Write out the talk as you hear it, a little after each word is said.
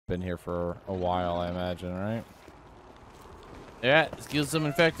been here for a while, I imagine, right? Yeah, let's kill some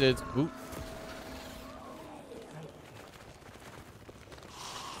infected. Ooh.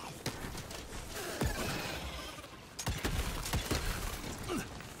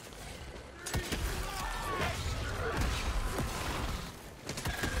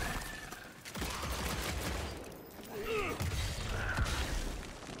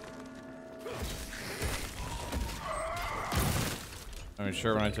 I'm not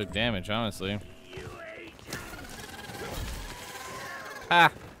sure when I took damage, honestly.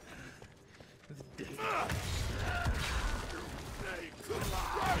 Ah!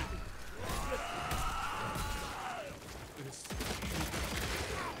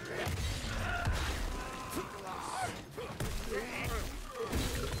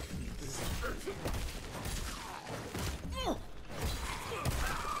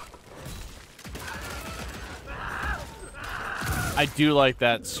 I do like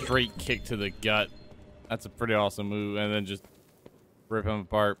that straight kick to the gut. That's a pretty awesome move. And then just rip him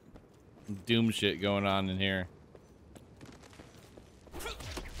apart. Doom shit going on in here.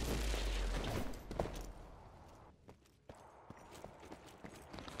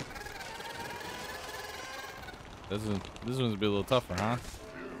 This one's gonna be a little tougher, huh?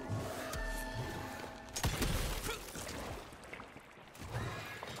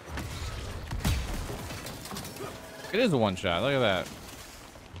 It is a one shot. Look at that.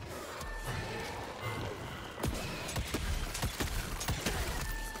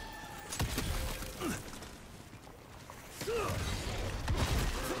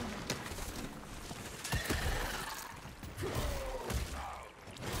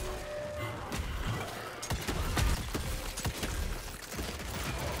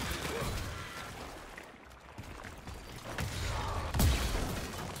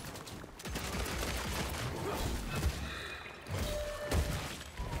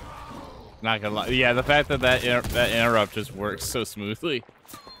 Not gonna lie. Yeah, the fact that that interrupt just works so smoothly.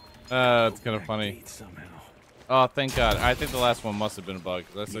 It's kind of funny. Oh, thank God. I think the last one must have been a bug,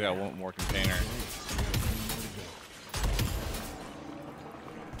 because I still got one more container.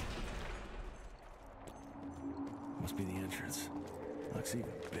 Must be the entrance. Looks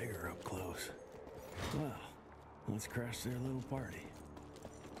even bigger up close. Well, let's crash their little party.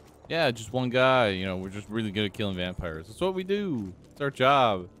 Yeah, just one guy. You know, we're just really good at killing vampires. That's what we do. It's our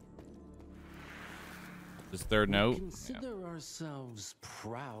job. This third note. We consider ourselves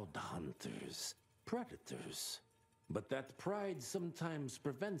proud hunters, predators. But that pride sometimes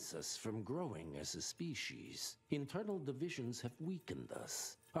prevents us from growing as a species. Internal divisions have weakened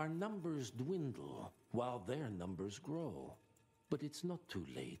us. Our numbers dwindle while their numbers grow. But it's not too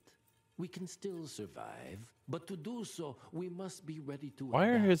late. We can still survive, but to do so, we must be ready to Why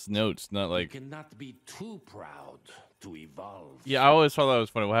are adapt. his notes not like... We cannot be too proud to evolve. Yeah, I always thought that was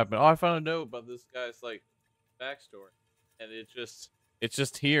funny. What happened? Oh, I found a note about this guy's like backstory, and it's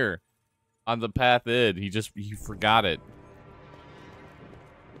just here on the path in. He forgot it.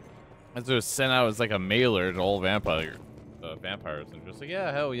 And so it was sent out as like a mailer to all vampires, and just like,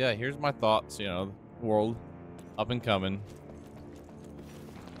 yeah, hell yeah, here's my thoughts. You know, world up and coming.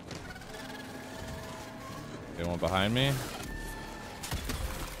 Anyone behind me?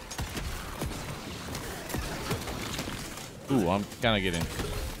 Ooh, I'm kind of getting.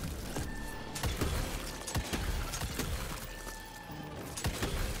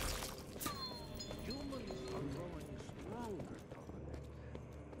 Humans are growing stronger, Dominic.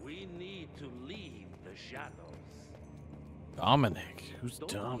 We need to leave the shadows. Dominic? Who's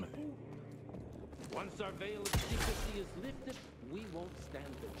Don't Dominic? be fooled. Once our veil of secrecy is lifted, we won't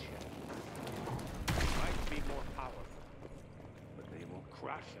stand a chance. They might be more powerful, but they will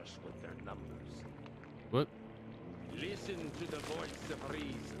crush us with their numbers. What? Listen to the voice of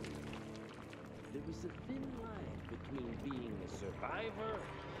reason. There is a thin line between being a survivor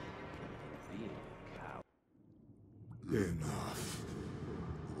and being a coward. Enough.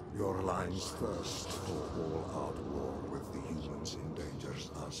 Your line's thirst for all-out war with the humans endangers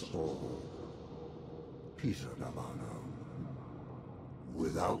us all. Peter Navano.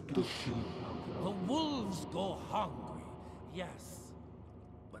 Without the sheep. The wolves go hungry, yes.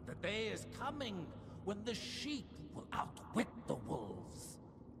 But the day is coming when the sheep will outwit the wolves.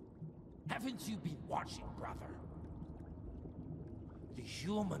 Haven't you been watching, brother? The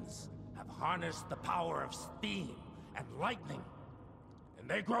humans have harnessed the power of steam and lightning, and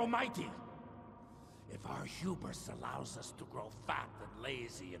they grow mighty. If our hubris allows us to grow fat and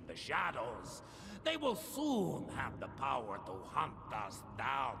lazy in the shadows, they will soon have the power to hunt us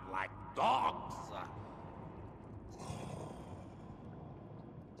down like dogs.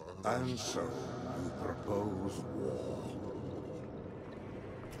 And so, you propose war.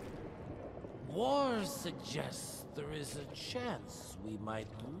 War suggests there is a chance we might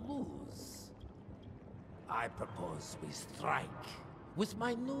lose. I propose we strike. With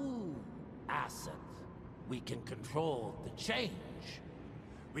my new asset, we can control the change.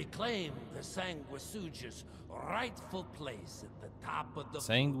 Reclaim the Sanguisuja's rightful place at the top of the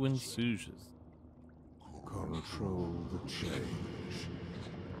Sanguisujas. Control the change.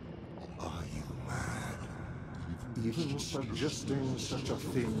 Are you mad? Even suggesting such a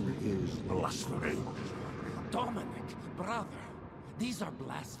thing is blasphemy. Dominic, brother, these are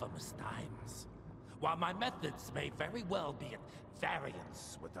blasphemous times. While my methods may very well be at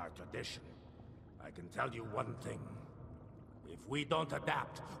variance with our tradition, I can tell you one thing. If we don't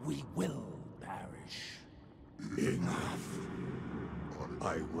adapt, we will perish. Enough.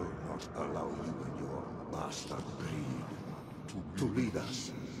 I will not allow you and your bastard breed to lead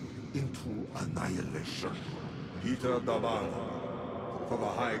us into annihilation. Peter Daban, for the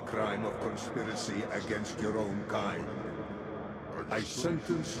high crime of conspiracy against your own kind, I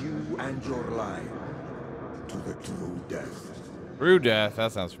sentence you and your line to the true death. True death,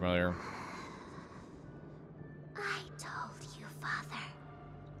 that sounds familiar. I told you, Father.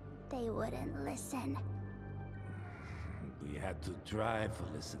 They wouldn't listen. We had to try,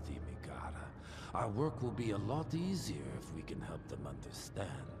 Felicity Mikata. Our work will be a lot easier if we can help them understand.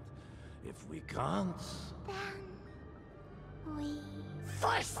 If we can't... Then... we...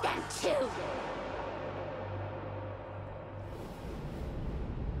 force them to!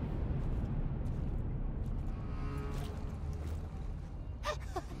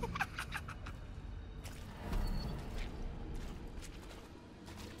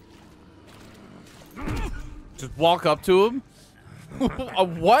 Just walk up to him? A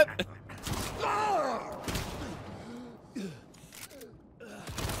what?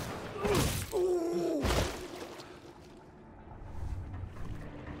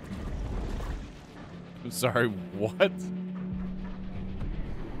 I'm sorry, what?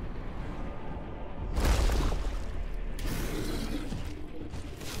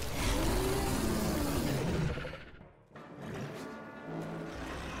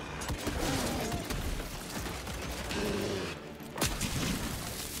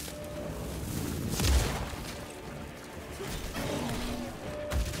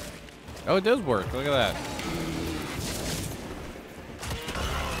 Oh, it does work. Look at that.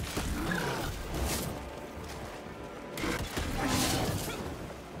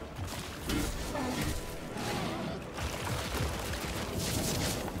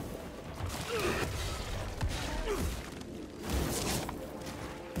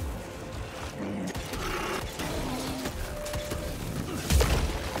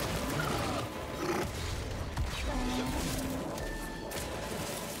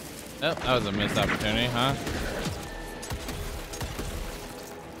 Oh, that was a missed opportunity, huh?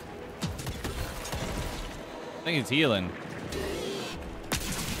 I think he's healing.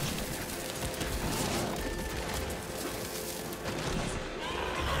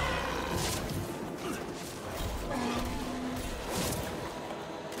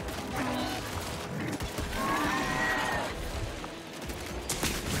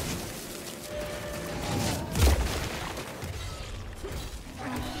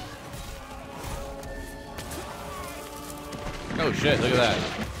 Oh shit, look at that.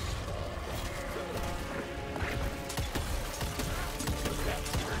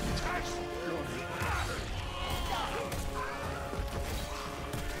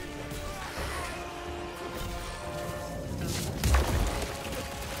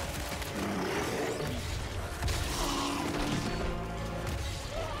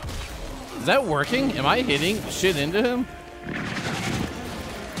 Is that working? Am I hitting shit into him?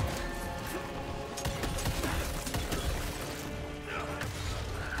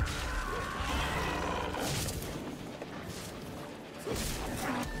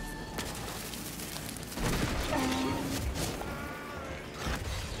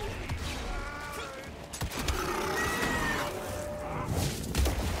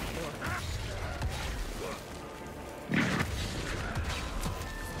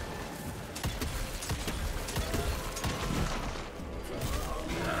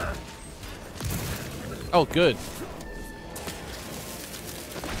 Oh, good.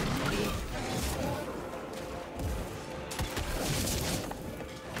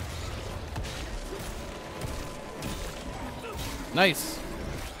 Nice.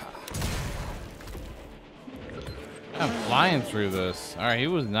 I'm flying through this. All right, he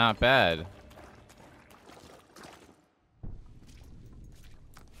was not bad.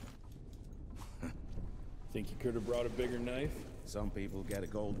 Think you could have brought a bigger knife? Some people get a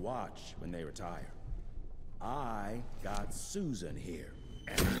gold watch when they retire. I got Susan here.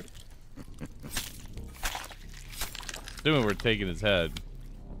 Assuming we're taking his head.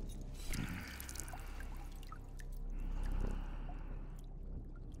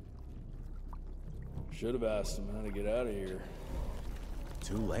 Should have asked him how to get out of here.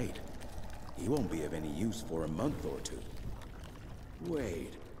 Too late. He won't be of any use for a month or two.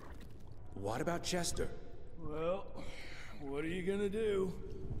 Wait. What about Chester? Well, what are you gonna do?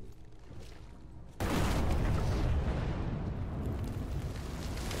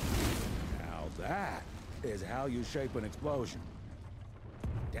 Now that is how you shape an explosion.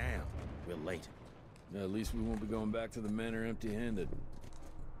 Damn, we're late. At least we won't be going back to the manor empty-handed.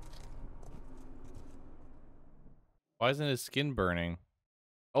 Why isn't his skin burning?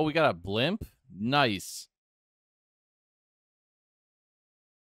 Oh, we got a blimp? Nice.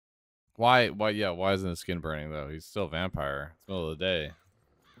 Why, yeah, why isn't his skin burning, though? He's still a vampire. It's the middle of the day.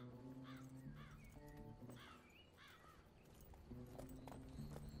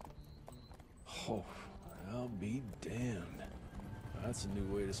 Oh, I'll be damned. That's a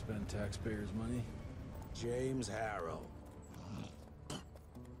new way to spend taxpayers' money. James Harrow.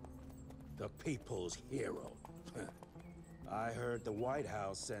 The people's hero. I heard the White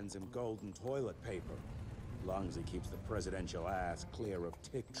House sends him golden toilet paper. Long as he keeps the presidential ass clear of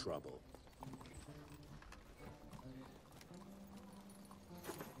tick trouble.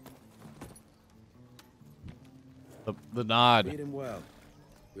 The nod. Read him well.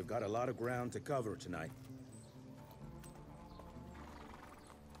 We've got a lot of ground to cover tonight.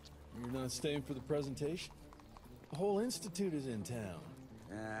 You're not staying for the presentation? The whole institute is in town.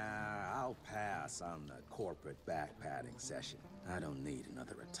 I'll pass on the corporate backpatting session. I don't need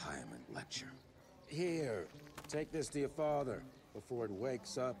another retirement lecture. Here, take this to your father before it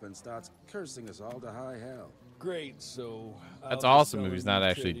wakes up and starts cursing us all to high hell. Great, so... That's awesome if he's not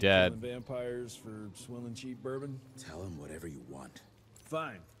actually dead. Vampires for swilling cheap bourbon? Tell him whatever you want.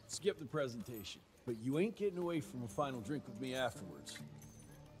 Fine, skip the presentation. But you ain't getting away from a final drink with me afterwards.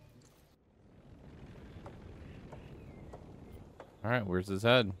 Alright, where's his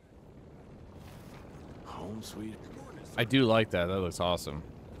head? Home sweet. I do like that. That looks awesome.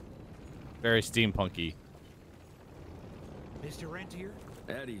 Very steampunky. Mr. Rentier?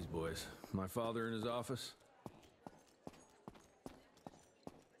 At ease, boys. My father in his office.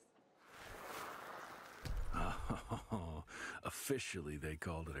 Officially, they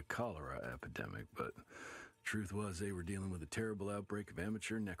called it a cholera epidemic, but truth was they were dealing with a terrible outbreak of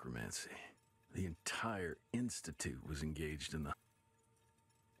amateur necromancy. The entire institute was engaged in the...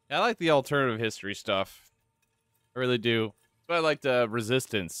 I like the alternative history stuff. I really do. But I liked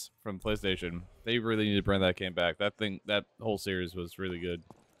Resistance from PlayStation. They really need to bring that game back. That whole series was really good.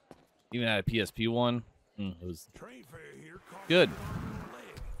 Even had a PSP one. It was good.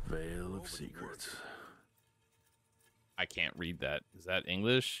 Veil of Secrets. I can't read that. Is that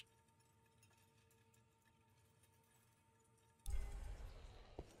English?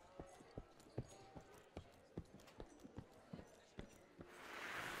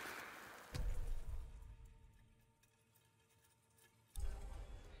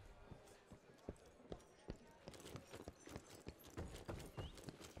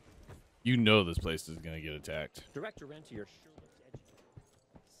 You know this place is gonna get attacked. Director Rentier sure looks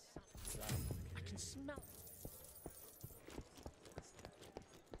edgy. I can smell it.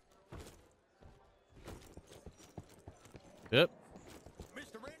 Yep.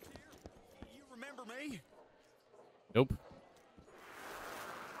 Mr. Rentier, you remember me? Nope.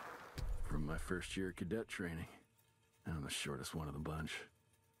 From my first year of cadet training. I'm the shortest one of the bunch.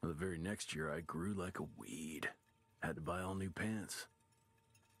 The very next year, I grew like a weed. Had to buy all new pants.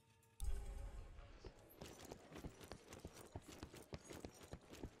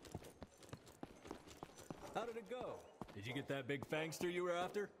 How did it go? Did you get that big fangster you were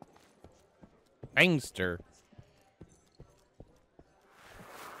after? Fangster.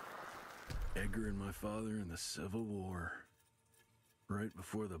 Edgar and my father in the Civil War. Right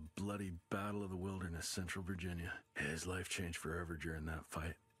before the bloody Battle of the Wilderness, Central Virginia. His life changed forever during that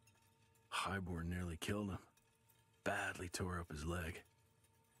fight. Highborn nearly killed him. Badly tore up his leg.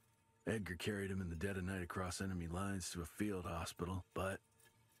 Edgar carried him in the dead of night across enemy lines to a field hospital, but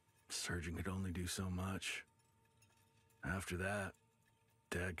surgeon could only do so much. After that,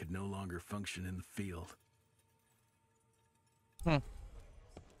 Dad could no longer function in the field.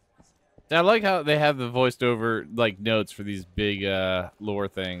 I like how they have the voiced over like notes for these big lore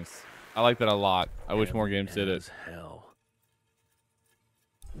things. I like that a lot. I wish more games did it. Hell.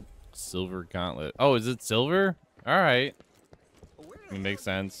 Silver Gauntlet. Oh, is it silver? All right. It makes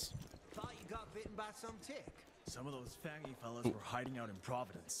sense. Thought you got bitten by some tick. Some of those fangy fellas were hiding out in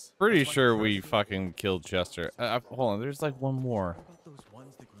Providence. Pretty sure we fucking killed Chester. Hold on, there's like one more. What about those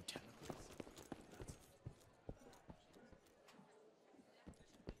ones that grew tentacles?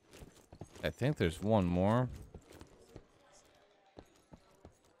 I think there's one more.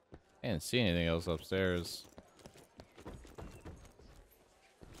 I didn't see anything else upstairs.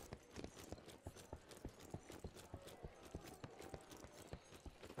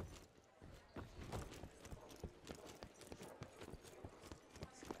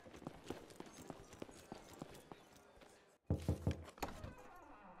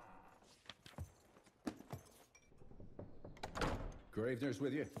 Gravener's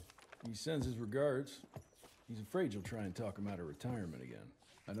with you? He sends his regards. He's afraid you'll try and talk him out of retirement again.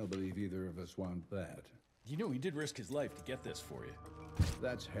 I don't believe either of us want that. You know he did risk his life to get this for you.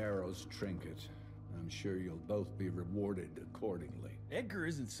 That's Harrow's trinket. I'm sure you'll both be rewarded accordingly. Edgar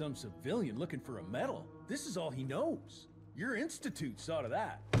isn't some civilian looking for a medal. This is all he knows. Your institute saw to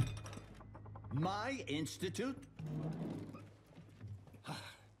that. My institute?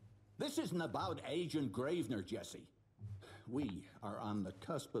 This isn't about Agent Gravener, Jesse. We are on the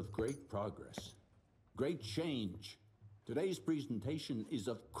cusp of great progress, great change. Today's presentation is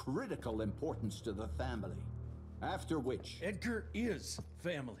of critical importance to the family. After which... Edgar is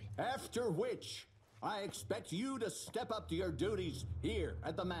family. After which, I expect you to step up to your duties here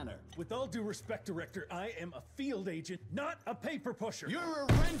at the Manor. With all due respect, Director, I am a field agent, not a paper pusher. You're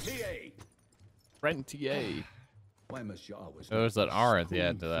a rentier! Rentier. Why must you always... There's an R at the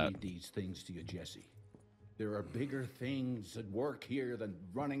end of that. Feed these things to you, Jesse. There are bigger things at work here than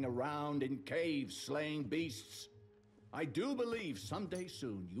running around in caves slaying beasts. I do believe someday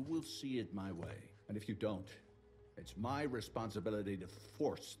soon you will see it my way. And if you don't, it's my responsibility to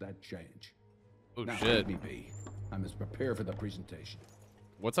force that change. Oh, now, shit. let me be. I must prepare for the presentation.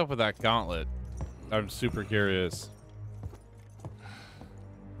 What's up with that gauntlet? I'm super curious.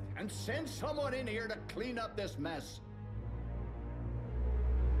 And send someone in here to clean up this mess.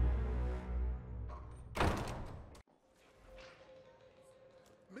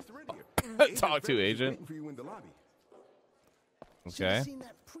 Mr. Rentier, Talk to Agent. waiting for you in the lobby. Okay. Seen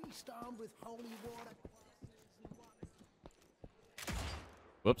that priest armed with holy water?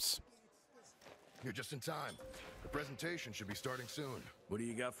 Whoops. You're just in time. The presentation should be starting soon. What do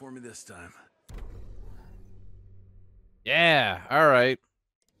you got for me this time? Yeah. All right.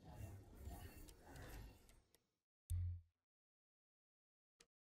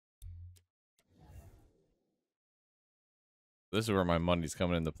 This is where my money's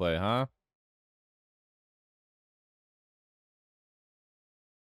coming into play, huh?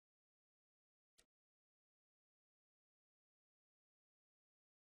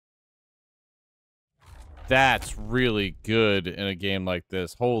 That's really good in a game like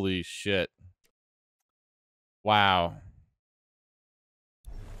this. Holy shit. Wow.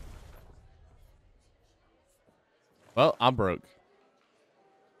 Well, I'm broke.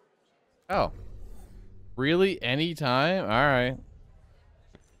 Oh. Really? Anytime? All right.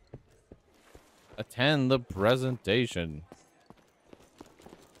 Attend the presentation.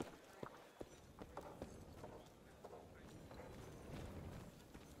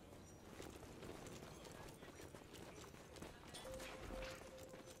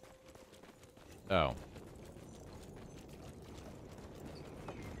 Oh.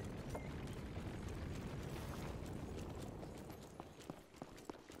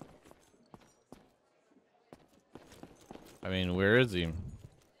 I mean, where is he?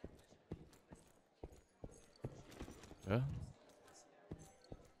 Huh?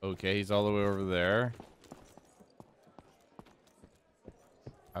 Okay, he's all the way over there.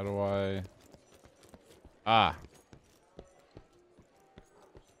 How do I... Ah.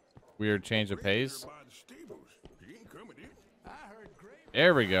 Weird change of pace.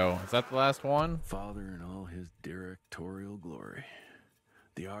 There we go. Is that the last one? Father in all his directorial glory.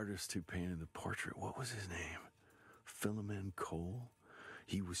 The artist who painted the portrait, what was his name? Philomen Cole?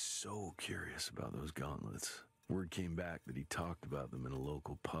 He was so curious about those gauntlets. Word came back that he talked about them in a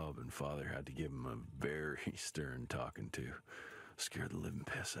local pub, and Father had to give him a very stern talking to. Scared the living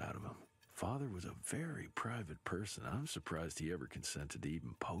piss out of him. Father was a very private person. I'm surprised he ever consented to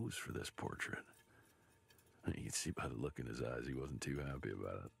even pose for this portrait. You can see by the look in his eyes, he wasn't too happy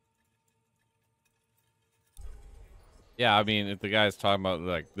about it. Yeah, I mean, if the guy's talking about,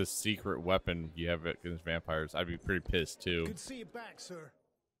 like, this secret weapon you have against vampires, I'd be pretty pissed, too. Good to see you back, sir.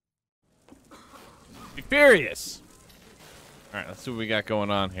 Be furious! Alright, let's see what we got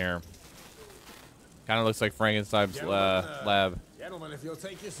going on here. Kind of looks like Frankenstein's lab. Gentlemen, if you'll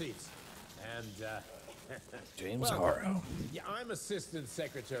take your seats. And, James Harrow. Yeah, I'm Assistant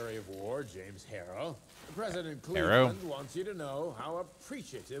Secretary of War, James Harrow. President Harrow. Cleveland wants you to know how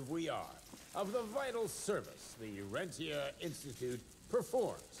appreciative we are of the vital service the Rentier Institute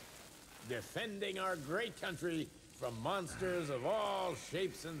performs, defending our great country from monsters of all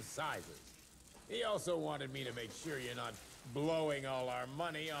shapes and sizes. He also wanted me to make sure you're not blowing all our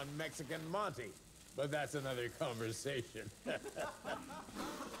money on Mexican Monty. But that's another conversation.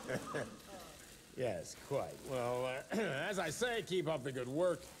 Yes, quite. Well, as I say, keep up the good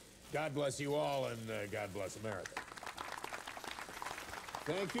work. God bless you all, and God bless America.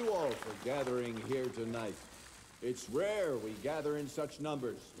 Thank you all for gathering here tonight. It's rare we gather in such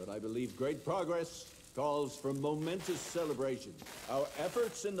numbers, but I believe great progress calls for momentous celebration. Our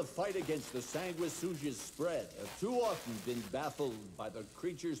efforts in the fight against the Sanguisuga's spread have too often been baffled by the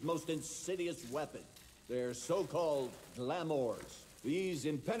creature's most insidious weapon, their so-called glamours. These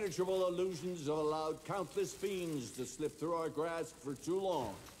impenetrable illusions have allowed countless fiends to slip through our grasp for too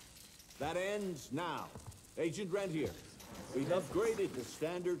long. That ends now. Agent Rentier, we've upgraded the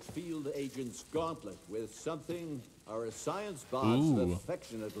standard field agent's gauntlet with something our science bots have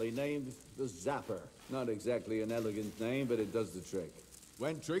affectionately named the Zapper. Not exactly an elegant name, but it does the trick.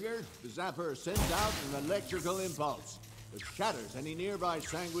 When triggered, the Zapper sends out an electrical impulse that shatters any nearby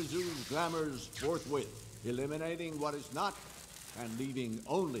Sanguisuga's glamours forthwith, eliminating what is not and leaving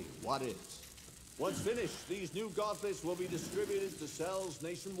only what is. Once finished, these new gauntlets will be distributed to cells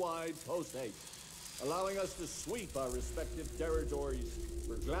nationwide post-haste, allowing us to sweep our respective territories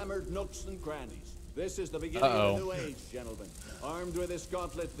for glamored nooks and crannies. This is the beginning of a new age, gentlemen. Armed with this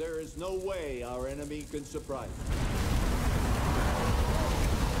gauntlet, there is no way our enemy can surprise us.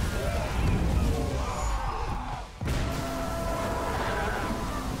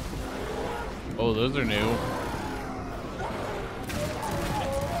 Oh, those are new.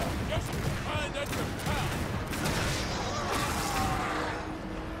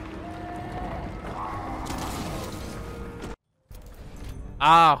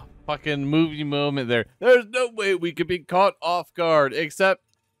 Ah, fucking movie moment there. There's no way we could be caught off guard except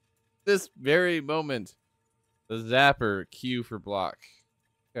this very moment. The Zapper, Q for block.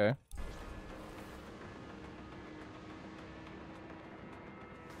 Okay.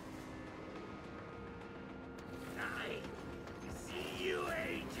 See you,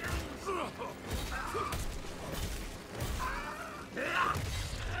 agents.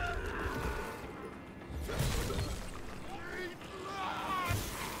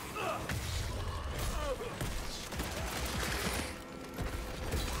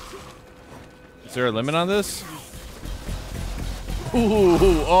 Is there a limit on this?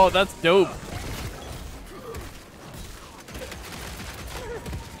 Ooh, oh, that's dope.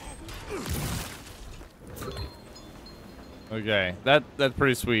 Okay, that's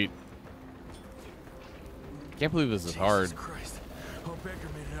pretty sweet. Can't believe this is hard. Jesus Christ. Hope Baker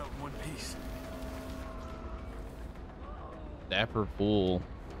made it out in one piece. Dapper Fool.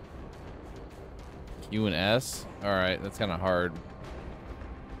 Q and S? Alright, that's kind of hard.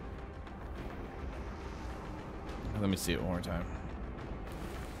 Let me see it one more time.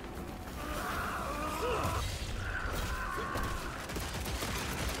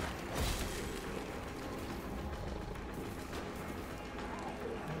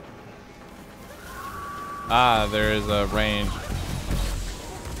 Ah, there is a range.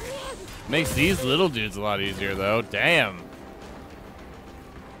 Makes these little dudes a lot easier, though. Damn.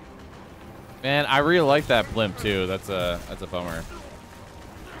 Man, I really like that blimp too. That's a bummer.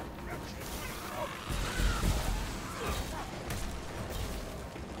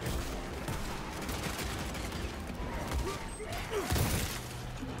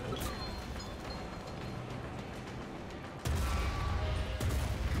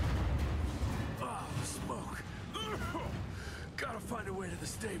 Smoke. Gotta find a way to the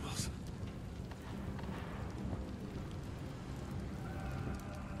stables.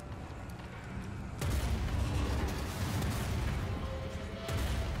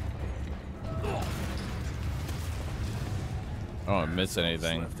 I don't miss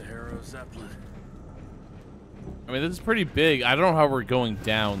anything. Left the Harrow Zeppelin. I mean, this is pretty big. I don't know how we're going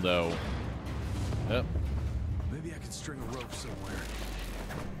down, though. Yep. Maybe I could string a rope somewhere.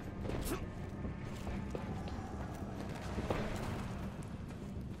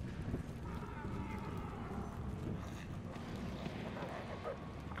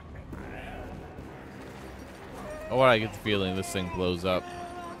 Oh, I get the feeling this thing blows up.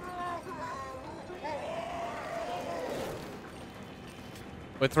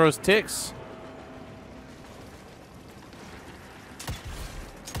 It throws ticks.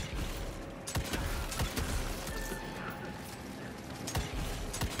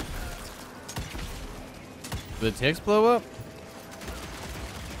 The ticks blow up?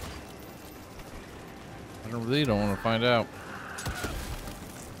 I really don't want to find out.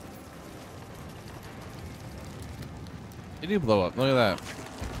 They do blow up. Look at that.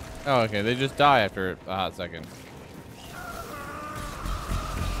 Oh, okay. They just die after a hot second.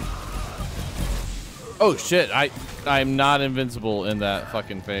 Oh shit, I'm not invincible in that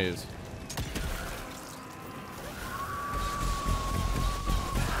fucking phase.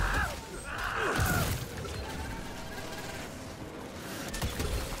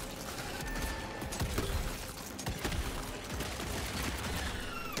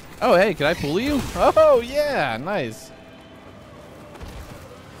 Oh hey, can I pull you? Oh yeah, nice.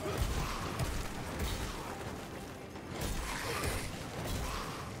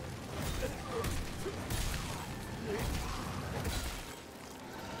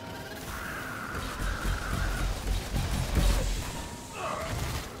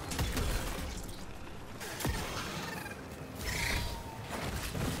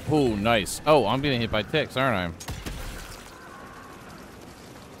 Oh, nice. Oh, I'm getting hit by ticks, aren't I?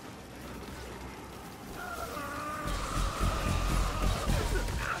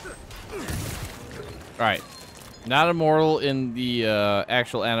 Alright. Not immortal in the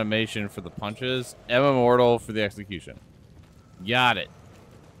actual animation for the punches. Am immortal for the execution. Got it.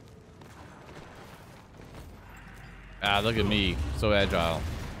 Ah, look at me. So agile.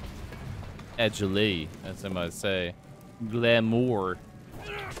 Agile, as I might say. Glamour.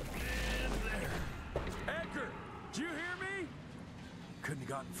 Edgar, do you hear me? Couldn't have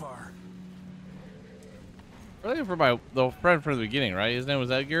gotten far. We're looking for the friend from the beginning, right? His name was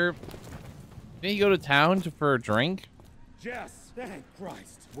Edgar. Didn't he go to town for a drink? Jess, thank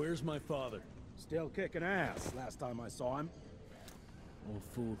Christ. Where's my father? Still kicking ass last time I saw him. Old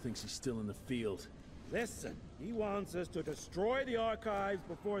fool thinks he's still in the field. Listen, he wants us to destroy the archives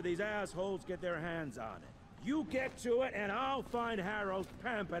before these assholes get their hands on it. You get to it, and I'll find Harold's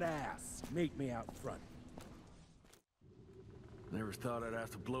pampered ass. Meet me out front. Never thought I'd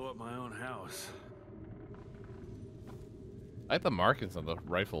have to blow up my own house. I like the markings on the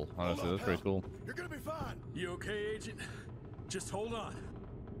rifle, honestly. That's pretty cool. You're gonna be fine. You okay, Agent? Just hold on.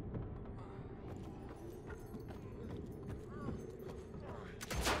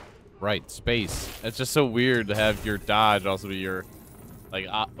 Right, space. It's just so weird to have your dodge also be your, like,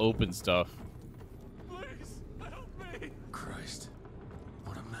 open stuff. Please, help me! Christ,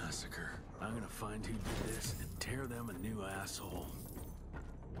 what a massacre. I'm gonna find who did this and tear them a new asshole.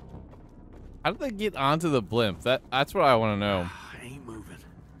 How did they get onto the blimp? That's what I want to know. I ain't moving.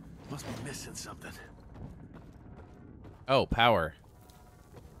 Must be missing something. Oh, power.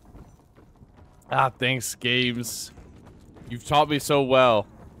 Ah, thanks, games. You've taught me so well.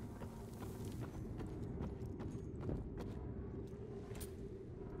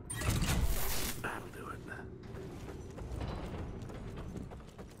 That'll do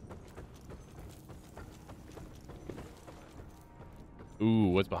it. Ooh,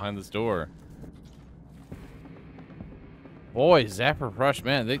 what's behind this door? Boy, Zapper Rush,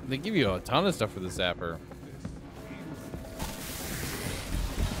 man, they give you a ton of stuff for the Zapper.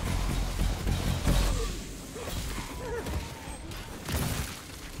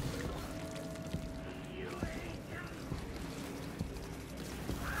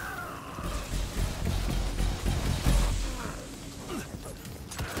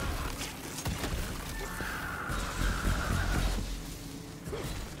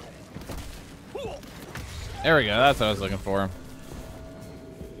 There we go. That's what I was looking for.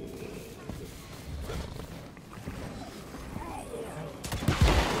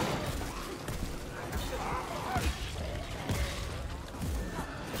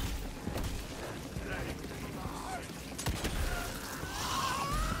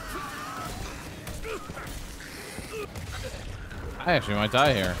 I actually might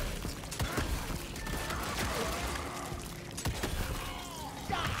die here.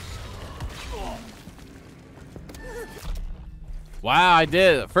 Wow, I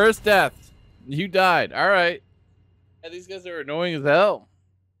did it. First death. You died. All right. Yeah, these guys are annoying as hell.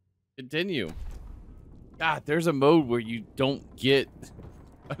 Continue. God, there's a mode where you don't get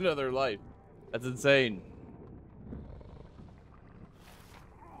another life. That's insane.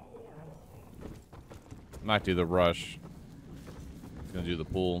 Might do the rush. It's gonna do the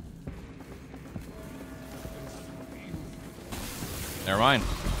pool. Never mind.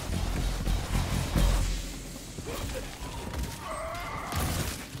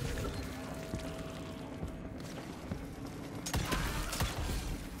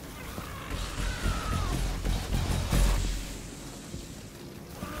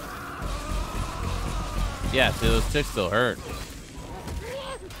 Yeah, see, those ticks still hurt.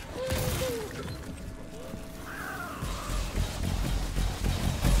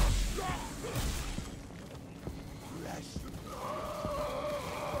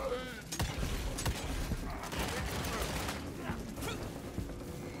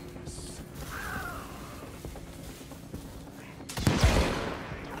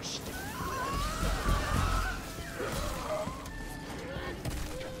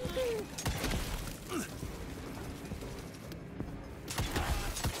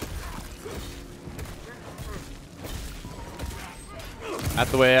 Not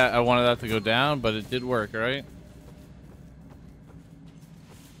the way I wanted that to go down, but it did work, right?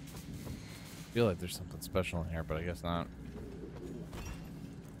 I feel like there's something special in here, but I guess not.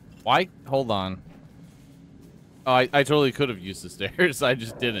 Why? Hold on. Oh, I totally could have used the stairs. I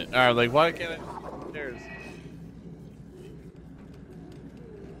just didn't. All right, like, why can't I just use the stairs?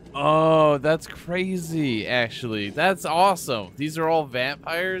 Oh, that's crazy, actually. That's awesome. These are all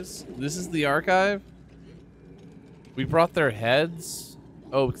vampires? This is the archive? We brought their heads?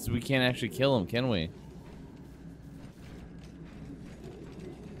 Oh, because we can't actually kill them, can we?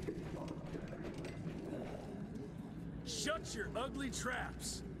 Shut your ugly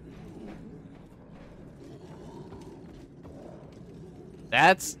traps.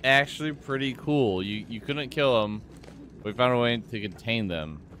 That's actually pretty cool. You couldn't kill them. We found a way to contain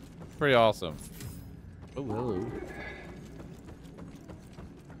them. Pretty awesome. Oh, hello.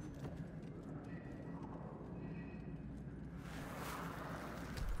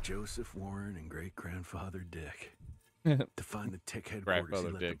 Joseph Warren and great-grandfather Dick. To find the tick headquarters, he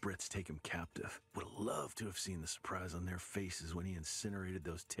let the Brits take him captive. Would have loved to have seen the surprise on their faces when he incinerated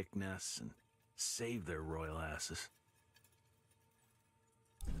those tick nests and saved their royal asses.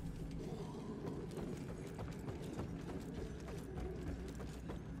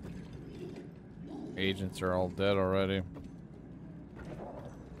 Agents are all dead already.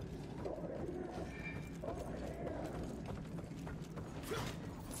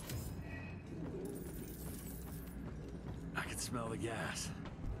 I can smell the gas.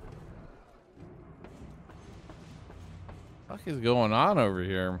 What the fuck is going on over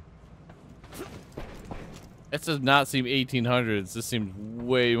here? It does not seem 1800s. This seems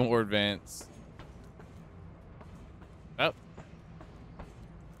way more advanced. Oh.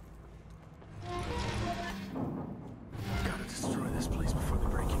 Gotta destroy this place before they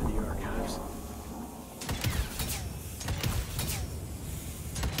break into the archives.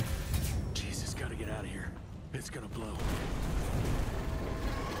 Jesus, gotta get out of here. It's gonna blow.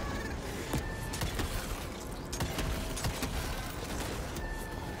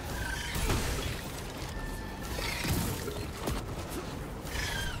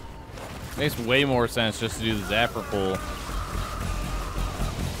 Makes way more sense just to do the zapper pull.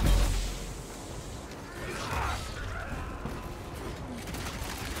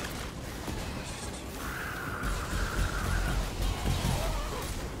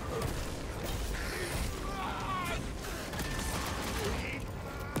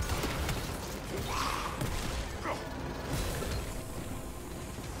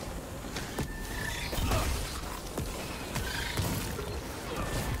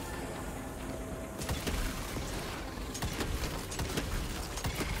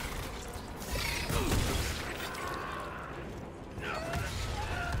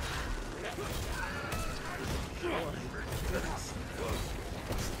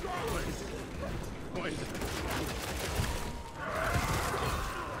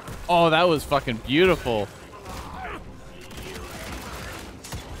 Oh, that was fucking beautiful.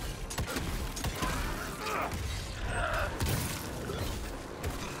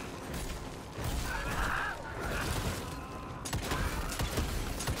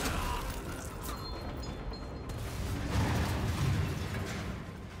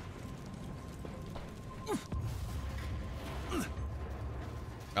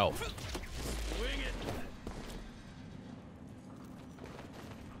 Oh.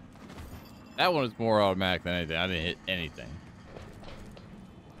 That one was more automatic than anything. I didn't hit anything.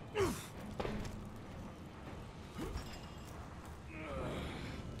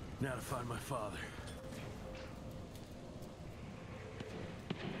 Now to find my father.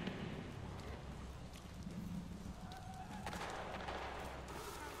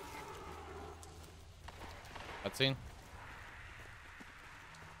 Cutscene.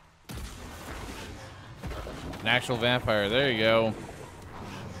 An actual vampire. There you go.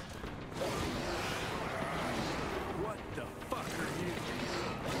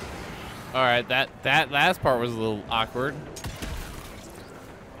 All right, that last part was a little awkward.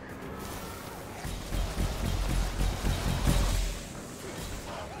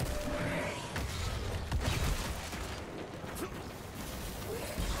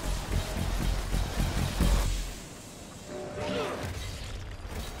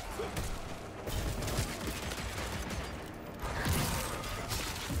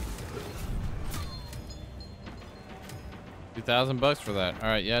 $2,000 for that. All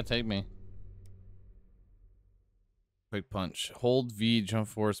right, yeah, take me. Quick punch. Hold V, jump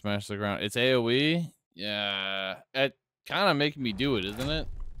forward, smash the ground. It's AoE? Yeah. It kind of making me do it, isn't it?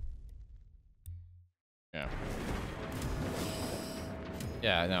 Yeah.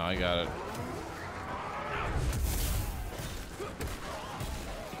 Yeah, no, I got it.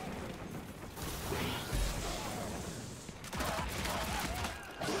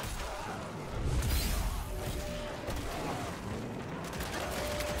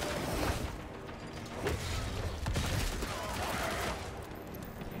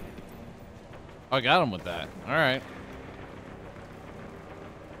 I got him with that. All right.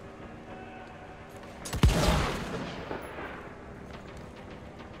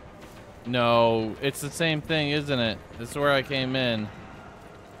 No, it's the same thing, isn't it? This is where I came in.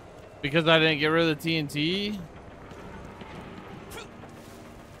 Because I didn't get rid of the TNT?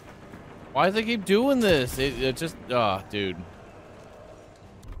 Why does it keep doing this? It just, oh, dude.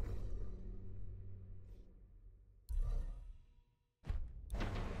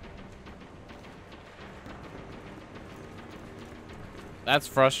 That's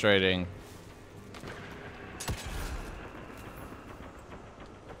frustrating.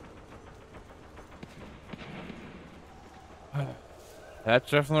 That's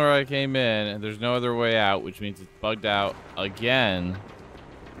definitely where I came in, and there's no other way out, which means it's bugged out again.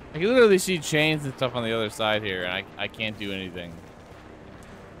 I can literally see chains and stuff on the other side here, and I can't do anything.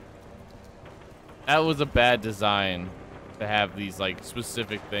 That was a bad design to have these, like,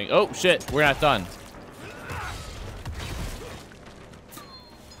 specific things. Oh, shit, we're not done.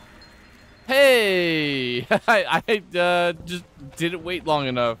 Hey! I just didn't wait long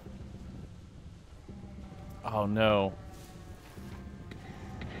enough. Oh, no.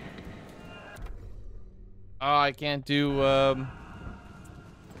 Oh, I can't do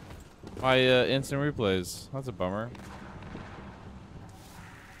my instant replays. That's a bummer.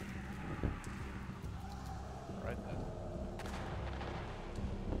 Right then.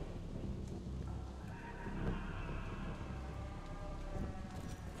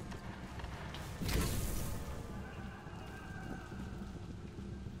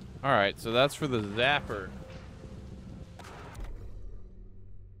 All right, so that's for the zapper.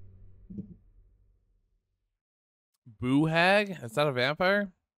 Boo hag? Is that a vampire?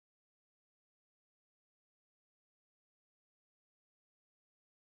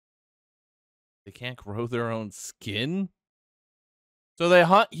 They can't grow their own skin? So they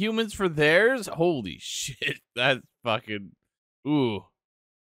hunt humans for theirs? Holy shit. That's fucking... Ooh.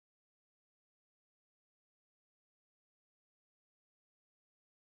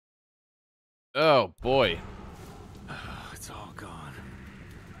 Oh, boy. It's all gone.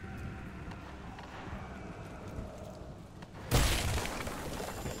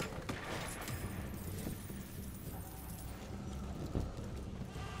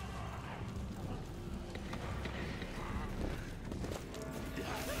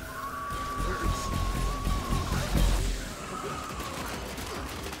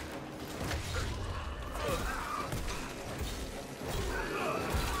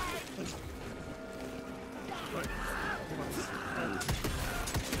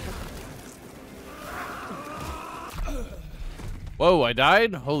 Whoa, I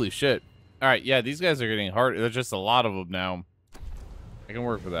died? Holy shit. All right, yeah, these guys are getting hard. There's just a lot of them now. I can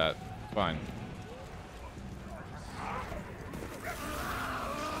work with that. It's fine.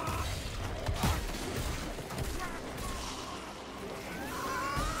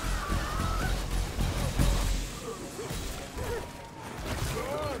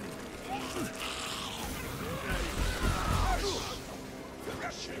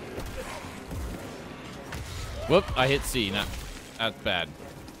 Whoop, I hit C. That's bad.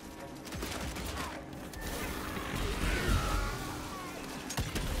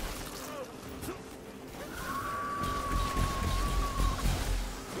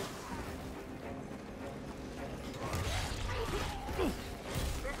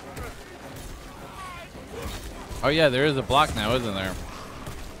 Oh yeah, there is a block now, isn't there?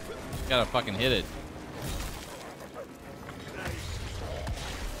 Gotta fucking hit it.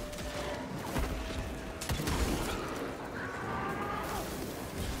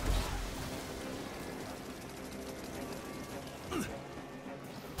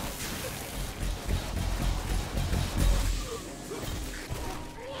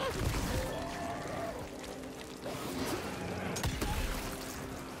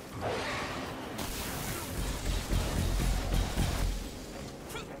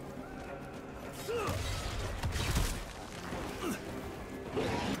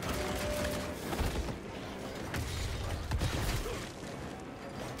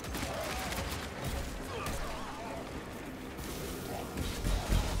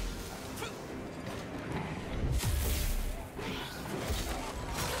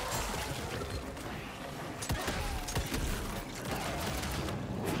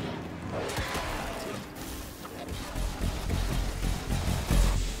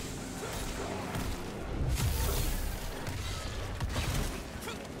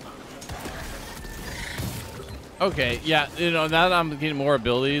 Okay, yeah, you know, now that I'm getting more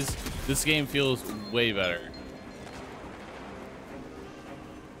abilities, this game feels way better.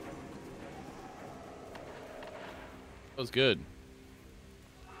 That was good.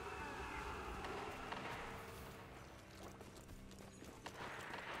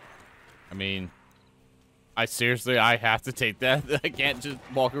 I mean, I have to take that. I can't just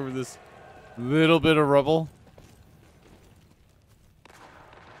walk over this little bit of rubble.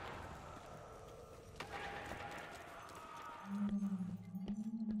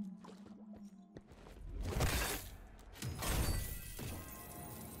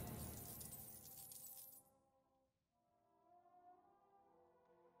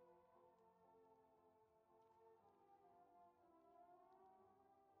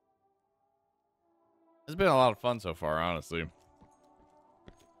 It's been a lot of fun so far, honestly.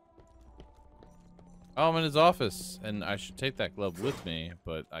 Oh, I'm in his office, and I should take that glove with me,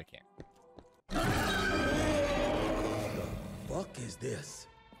 but I can't. The fuck is this?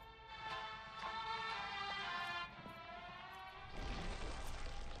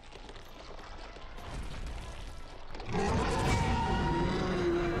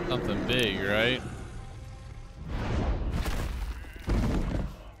 Something big, right?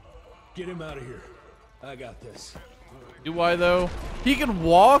 Get him out of here. I got this. Do I, though? He can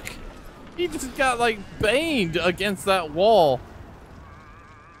walk? He just got, like, banged against that wall.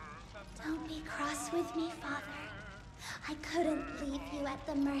 Don't be cross with me, Father. I couldn't leave you at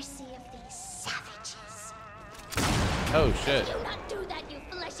the mercy of these savages. Oh, shit. Do not do that, you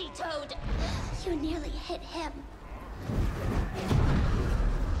fleshy toad! You nearly hit him.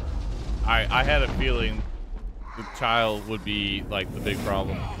 I had a feeling the child would be, like, the big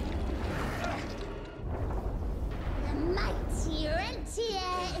problem. The mighty Rentier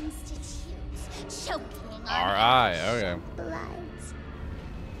Institute, choking on R.I., okay. blood.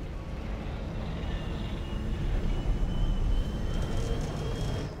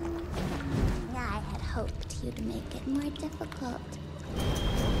 I had hoped you'd make it more difficult.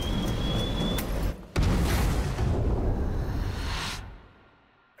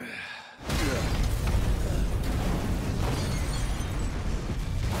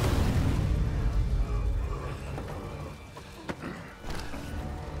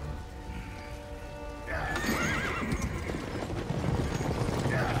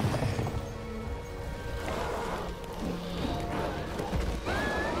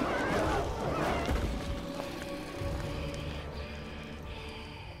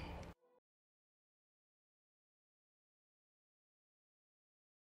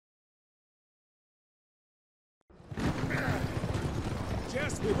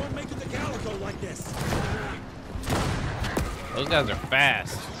 Jess, we won't make it to Calico like this. Those guys are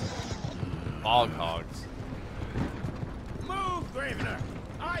fast. Bog hogs. Move, Gravener!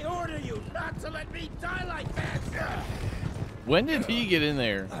 I order you not to let me die like that! When did he get in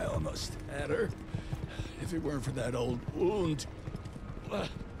there? I almost had her. If it weren't for that old wound. Oh,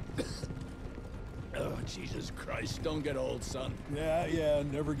 Jesus Christ, don't get old, son. Yeah,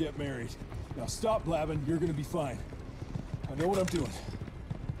 never get married. Now stop blabbing, you're gonna be fine. I know what I'm doing.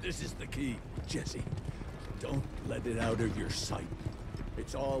 This is the key, Jesse. Don't let it out of your sight.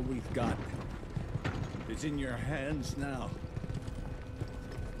 It's all we've got. It's in your hands now.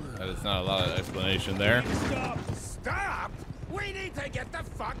 That is not a lot of explanation there. Stop! Stop! We need to get the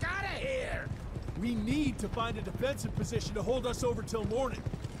fuck out of here! We need to find a defensive position to hold us over till morning.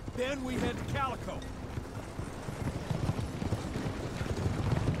 Then we head to Calico.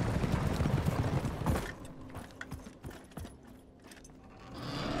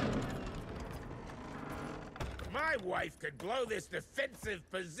 My wife could blow this defensive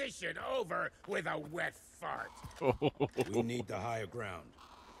position over with a wet fart. We need the higher ground.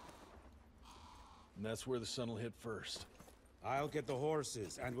 And that's where the sun will hit first. I'll get the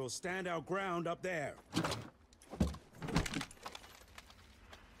horses, and we'll stand our ground up there.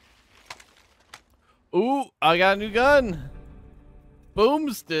 Ooh, I got a new gun.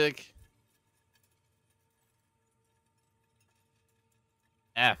 Boomstick.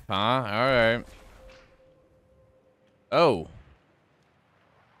 F, huh? Alright. Oh.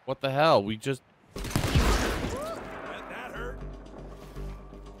 What the hell? We just